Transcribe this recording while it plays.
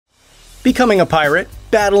becoming a pirate,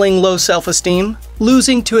 battling low self-esteem,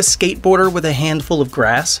 losing to a skateboarder with a handful of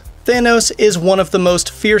grass. Thanos is one of the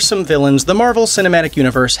most fearsome villains the Marvel Cinematic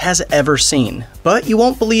Universe has ever seen, but you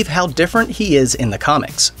won't believe how different he is in the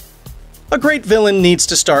comics. A great villain needs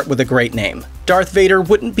to start with a great name. Darth Vader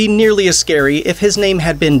wouldn't be nearly as scary if his name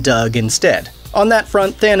had been Doug instead. On that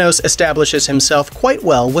front, Thanos establishes himself quite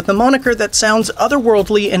well with a moniker that sounds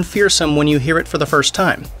otherworldly and fearsome when you hear it for the first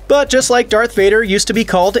time. But just like Darth Vader used to be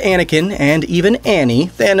called Anakin and even Annie,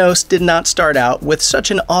 Thanos did not start out with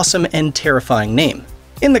such an awesome and terrifying name.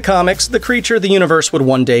 In the comics, the creature the universe would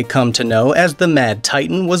one day come to know as the Mad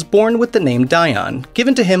Titan was born with the name Dion,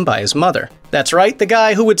 given to him by his mother. That's right, the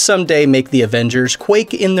guy who would someday make the Avengers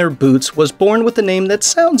quake in their boots was born with a name that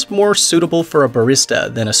sounds more suitable for a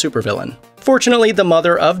barista than a supervillain. Fortunately, the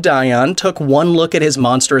mother of Dion took one look at his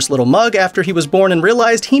monstrous little mug after he was born and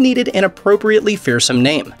realized he needed an appropriately fearsome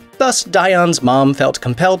name. Thus, Dion's mom felt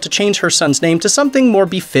compelled to change her son's name to something more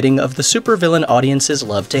befitting of the supervillain audiences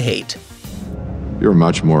love to hate. You're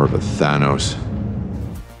much more of a Thanos.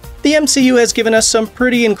 The MCU has given us some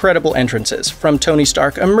pretty incredible entrances, from Tony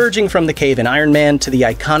Stark emerging from the cave in Iron Man to the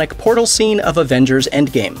iconic portal scene of Avengers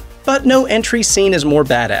Endgame. But no entry scene is more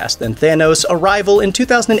badass than Thanos' arrival in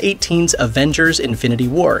 2018's Avengers Infinity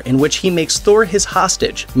War, in which he makes Thor his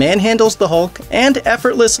hostage, manhandles the Hulk, and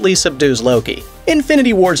effortlessly subdues Loki.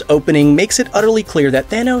 Infinity War's opening makes it utterly clear that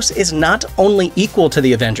Thanos is not only equal to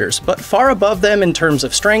the Avengers, but far above them in terms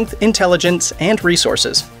of strength, intelligence, and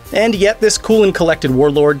resources. And yet this cool and collected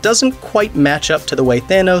warlord doesn't quite match up to the way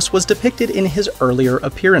Thanos was depicted in his earlier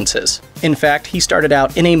appearances. In fact, he started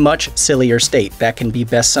out in a much sillier state that can be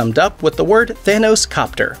best summed up with the word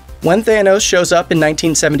Thanos-copter. When Thanos shows up in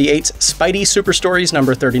 1978's Spidey Super Stories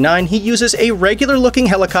number 39, he uses a regular-looking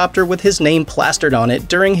helicopter with his name plastered on it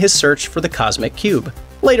during his search for the Cosmic Cube.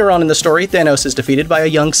 Later on in the story, Thanos is defeated by a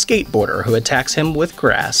young skateboarder who attacks him with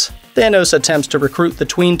grass. Thanos attempts to recruit the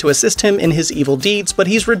tween to assist him in his evil deeds, but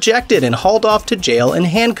he's rejected and hauled off to jail in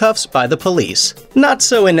handcuffs by the police. Not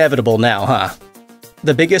so inevitable now, huh?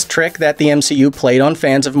 The biggest trick that the MCU played on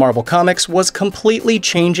fans of Marvel Comics was completely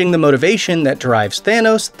changing the motivation that drives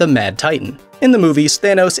Thanos, the Mad Titan. In the movies,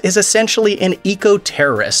 Thanos is essentially an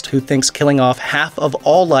eco-terrorist who thinks killing off half of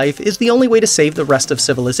all life is the only way to save the rest of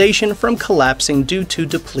civilization from collapsing due to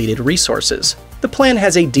depleted resources. The plan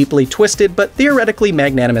has a deeply twisted but theoretically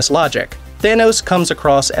magnanimous logic. Thanos comes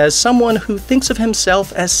across as someone who thinks of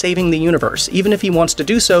himself as saving the universe, even if he wants to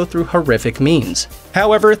do so through horrific means.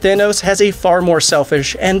 However, Thanos has a far more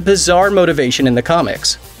selfish and bizarre motivation in the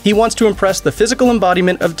comics. He wants to impress the physical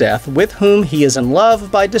embodiment of death with whom he is in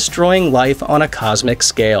love by destroying life on a cosmic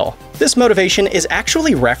scale. This motivation is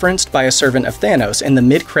actually referenced by a servant of Thanos in the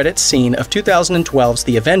mid-credits scene of 2012's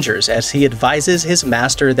The Avengers as he advises his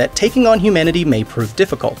master that taking on humanity may prove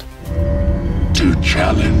difficult. To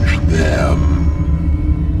challenge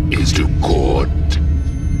them is to court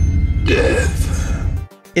death.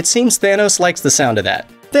 It seems Thanos likes the sound of that.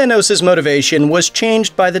 Thanos' motivation was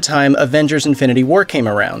changed by the time Avengers Infinity War came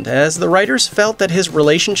around, as the writers felt that his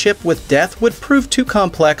relationship with death would prove too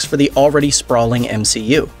complex for the already sprawling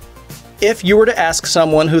MCU. If you were to ask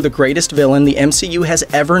someone who the greatest villain the MCU has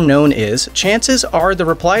ever known is, chances are the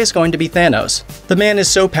reply is going to be Thanos. The man is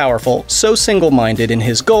so powerful, so single-minded in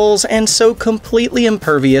his goals, and so completely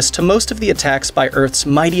impervious to most of the attacks by Earth's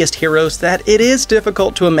mightiest heroes that it is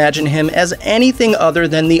difficult to imagine him as anything other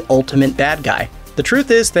than the ultimate bad guy. The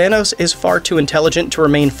truth is, Thanos is far too intelligent to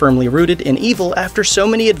remain firmly rooted in evil after so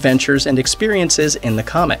many adventures and experiences in the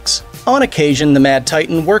comics. On occasion, the Mad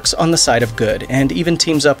Titan works on the side of good, and even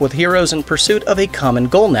teams up with heroes in pursuit of a common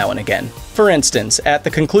goal now and again. For instance, at the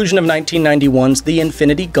conclusion of 1991's The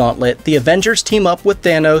Infinity Gauntlet, the Avengers team up with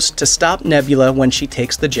Thanos to stop Nebula when she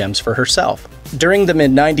takes the gems for herself. During the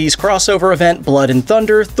mid-90s crossover event Blood and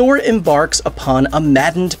Thunder, Thor embarks upon a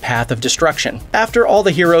maddened path of destruction. After all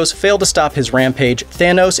the heroes fail to stop his rampage,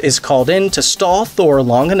 Thanos is called in to stall Thor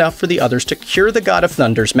long enough for the others to cure the God of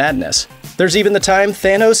Thunder's madness. There's even the time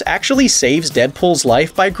Thanos actually saves Deadpool's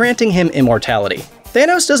life by granting him immortality.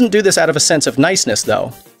 Thanos doesn't do this out of a sense of niceness,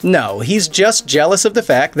 though. No, he's just jealous of the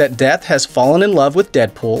fact that Death has fallen in love with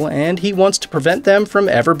Deadpool, and he wants to prevent them from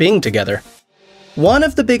ever being together. One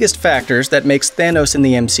of the biggest factors that makes Thanos in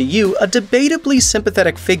the MCU a debatably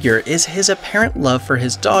sympathetic figure is his apparent love for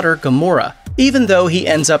his daughter, Gamora. Even though he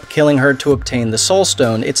ends up killing her to obtain the Soul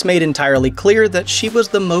Stone, it's made entirely clear that she was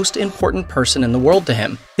the most important person in the world to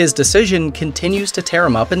him. His decision continues to tear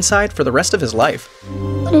him up inside for the rest of his life.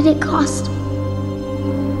 What did it cost?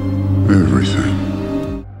 Everything.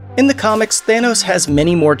 In the comics, Thanos has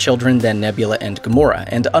many more children than Nebula and Gamora,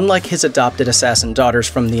 and unlike his adopted assassin daughters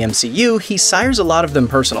from the MCU, he sires a lot of them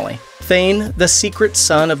personally. Thane, the secret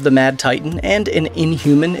son of the Mad Titan and an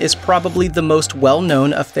Inhuman, is probably the most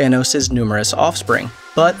well-known of Thanos' numerous offspring.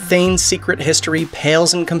 But Thane's secret history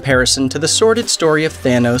pales in comparison to the sordid story of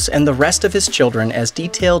Thanos and the rest of his children as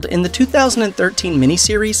detailed in the 2013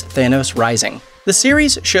 miniseries Thanos Rising. The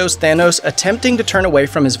series shows Thanos attempting to turn away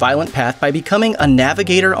from his violent path by becoming a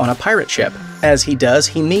navigator on a pirate ship. As he does,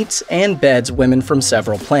 he meets and beds women from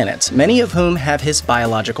several planets, many of whom have his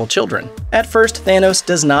biological children. At first, Thanos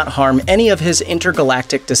does not harm any of his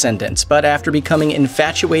intergalactic descendants, but after becoming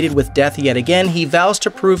infatuated with death yet again, he vows to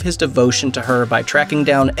prove his devotion to her by tracking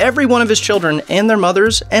down every one of his children and their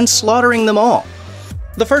mothers and slaughtering them all.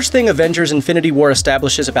 The first thing Avengers Infinity War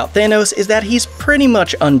establishes about Thanos is that he's pretty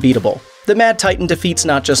much unbeatable. The Mad Titan defeats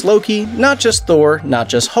not just Loki, not just Thor, not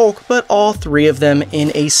just Hulk, but all three of them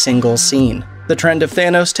in a single scene. The trend of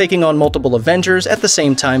Thanos taking on multiple Avengers at the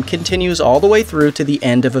same time continues all the way through to the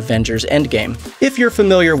end of Avengers Endgame. If you're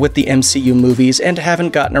familiar with the MCU movies and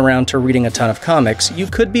haven't gotten around to reading a ton of comics, you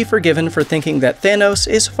could be forgiven for thinking that Thanos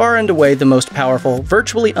is far and away the most powerful,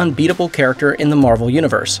 virtually unbeatable character in the Marvel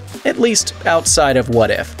Universe, at least outside of What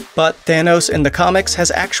If. But Thanos in the comics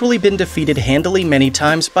has actually been defeated handily many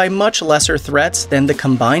times by much lesser threats than the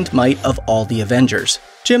combined might of all the Avengers.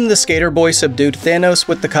 Jim the Skater Boy subdued Thanos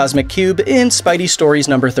with the Cosmic Cube in Spidey Stories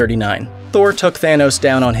number 39. Thor took Thanos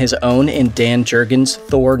down on his own in Dan Jurgens'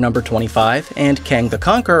 Thor number 25, and Kang the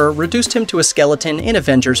Conqueror reduced him to a skeleton in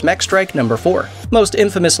Avengers Mech Strike number 4. Most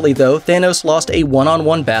infamously though, Thanos lost a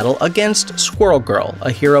one-on-one battle against Squirrel Girl,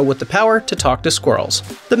 a hero with the power to talk to squirrels.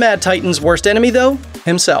 The Mad Titan's worst enemy though?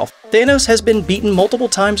 Himself. Thanos has been beaten multiple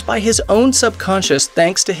times by his own subconscious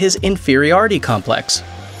thanks to his inferiority complex.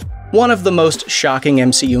 One of the most shocking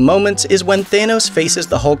MCU moments is when Thanos faces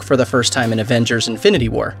the Hulk for the first time in Avengers Infinity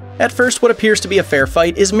War. At first, what appears to be a fair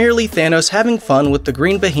fight is merely Thanos having fun with the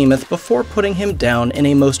Green Behemoth before putting him down in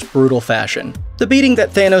a most brutal fashion. The beating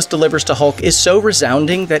that Thanos delivers to Hulk is so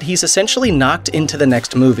resounding that he's essentially knocked into the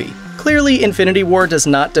next movie. Clearly, Infinity War does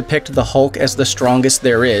not depict the Hulk as the strongest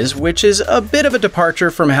there is, which is a bit of a departure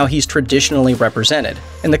from how he's traditionally represented.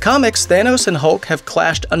 In the comics, Thanos and Hulk have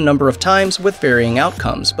clashed a number of times with varying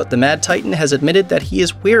outcomes, but the Mad Titan has admitted that he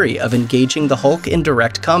is weary of engaging the Hulk in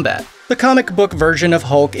direct combat. The comic book version of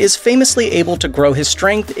Hulk is famously able to grow his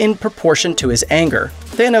strength in proportion to his anger.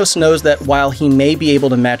 Thanos knows that while he may be able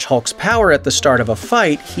to match Hulk's power at the start of a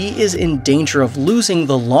fight, he is in danger of losing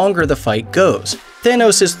the longer the fight goes.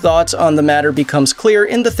 Thanos' thoughts on the matter becomes clear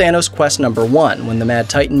in the Thanos Quest number 1, when the Mad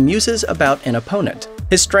Titan muses about an opponent.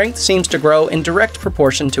 His strength seems to grow in direct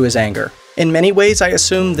proportion to his anger. In many ways, I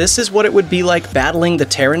assume this is what it would be like battling the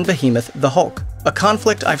Terran behemoth, the Hulk, a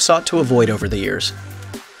conflict I've sought to avoid over the years.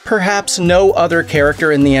 Perhaps no other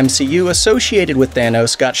character in the MCU associated with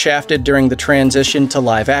Thanos got shafted during the transition to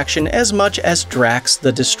live action as much as Drax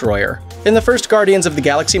the Destroyer. In the first Guardians of the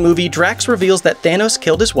Galaxy movie, Drax reveals that Thanos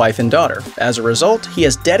killed his wife and daughter. As a result, he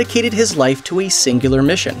has dedicated his life to a singular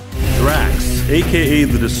mission. Drax, aka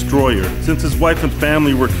the Destroyer. Since his wife and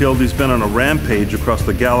family were killed, he's been on a rampage across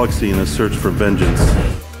the galaxy in his search for vengeance.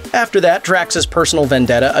 After that, Drax's personal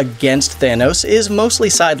vendetta against Thanos is mostly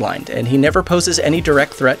sidelined, and he never poses any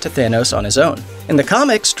direct threat to Thanos on his own. In the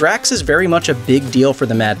comics, Drax is very much a big deal for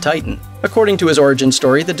the Mad Titan. According to his origin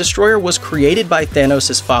story, the Destroyer was created by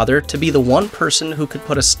Thanos' father to be the one person who could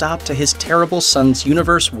put a stop to his terrible son's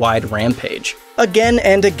universe-wide rampage. Again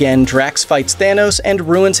and again, Drax fights Thanos and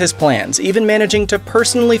ruins his plans, even managing to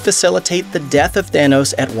personally facilitate the death of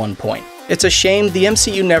Thanos at one point. It's a shame the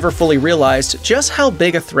MCU never fully realized just how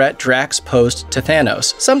big a threat Drax posed to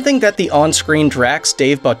Thanos, something that the on-screen Drax,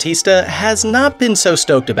 Dave Bautista, has not been so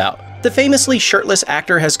stoked about. The famously shirtless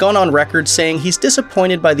actor has gone on record saying he's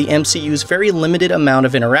disappointed by the MCU's very limited amount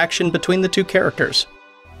of interaction between the two characters.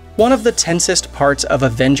 One of the tensest parts of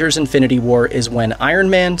Avengers Infinity War is when Iron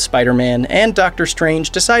Man, Spider-Man, and Doctor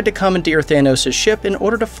Strange decide to commandeer Thanos' ship in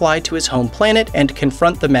order to fly to his home planet and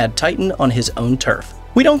confront the Mad Titan on his own turf.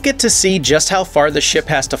 We don't get to see just how far the ship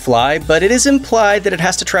has to fly, but it is implied that it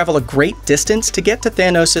has to travel a great distance to get to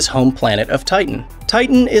Thanos' home planet of Titan.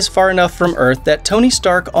 Titan is far enough from Earth that Tony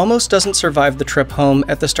Stark almost doesn't survive the trip home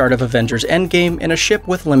at the start of Avengers Endgame in a ship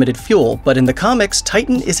with limited fuel, but in the comics,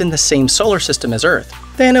 Titan is in the same solar system as Earth.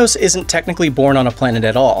 Thanos isn't technically born on a planet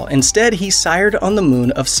at all. Instead, he's sired on the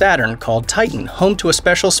moon of Saturn called Titan, home to a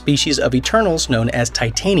special species of Eternals known as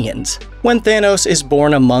Titanians. When Thanos is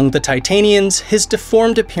born among the Titanians, his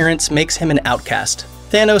deformed appearance makes him an outcast.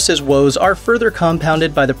 Thanos' woes are further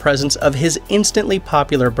compounded by the presence of his instantly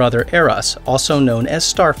popular brother Eros, also known as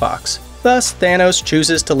Star Fox. Thus, Thanos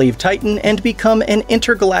chooses to leave Titan and become an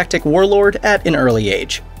intergalactic warlord at an early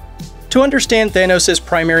age. To understand Thanos'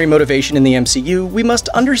 primary motivation in the MCU, we must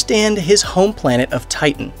understand his home planet of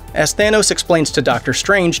Titan. As Thanos explains to Doctor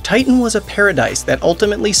Strange, Titan was a paradise that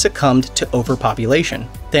ultimately succumbed to overpopulation.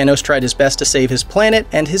 Thanos tried his best to save his planet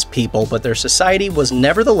and his people, but their society was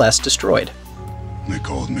nevertheless destroyed. They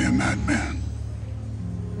called me a madman.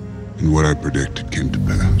 And what I predicted came to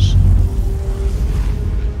pass.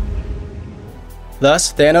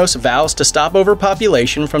 Thus, Thanos vows to stop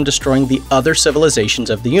overpopulation from destroying the other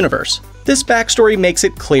civilizations of the universe. This backstory makes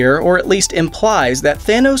it clear, or at least implies, that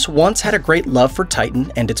Thanos once had a great love for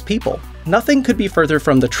Titan and its people. Nothing could be further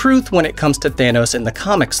from the truth when it comes to Thanos in the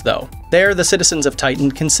comics, though. There, the citizens of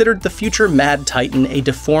Titan considered the future Mad Titan a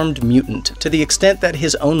deformed mutant, to the extent that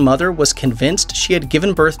his own mother was convinced she had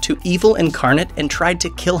given birth to evil incarnate and tried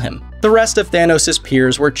to kill him. The rest of Thanos'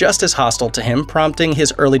 peers were just as hostile to him, prompting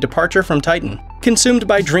his early departure from Titan. Consumed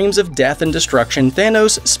by dreams of death and destruction,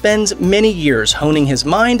 Thanos spends many years honing his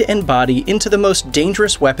mind and body into the most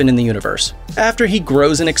dangerous weapon in the universe. After he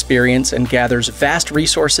grows in experience and gathers vast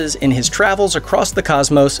resources in his travels across the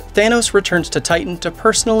cosmos, Thanos returns to Titan to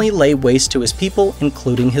personally lay waste to his people,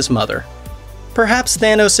 including his mother. Perhaps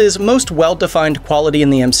Thanos' most well-defined quality in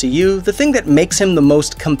the MCU, the thing that makes him the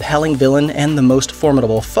most compelling villain and the most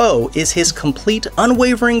formidable foe, is his complete,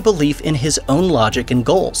 unwavering belief in his own logic and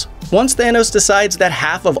goals. Once Thanos decides that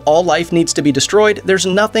half of all life needs to be destroyed, there's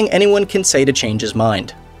nothing anyone can say to change his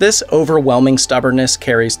mind. This overwhelming stubbornness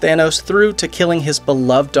carries Thanos through to killing his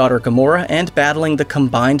beloved daughter Gamora and battling the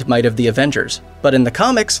combined might of the Avengers. But in the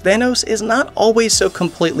comics, Thanos is not always so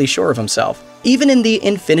completely sure of himself. Even in the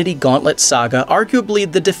Infinity Gauntlet saga,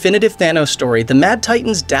 arguably the definitive Thanos story, the Mad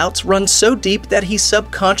Titan's doubts run so deep that he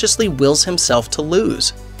subconsciously wills himself to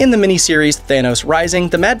lose. In the miniseries Thanos Rising,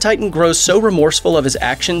 the Mad Titan grows so remorseful of his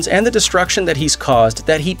actions and the destruction that he's caused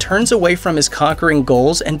that he turns away from his conquering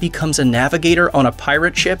goals and becomes a navigator on a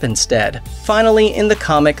pirate ship instead. Finally, in the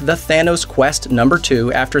comic The Thanos Quest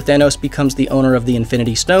 #2, after Thanos becomes the owner of the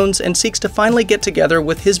Infinity Stones and seeks to finally get together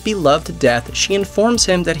with his beloved Death, she informs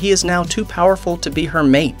him that he is now too powerful to be her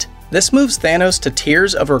mate. This moves Thanos to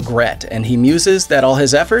tears of regret, and he muses that all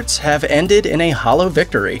his efforts have ended in a hollow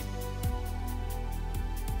victory.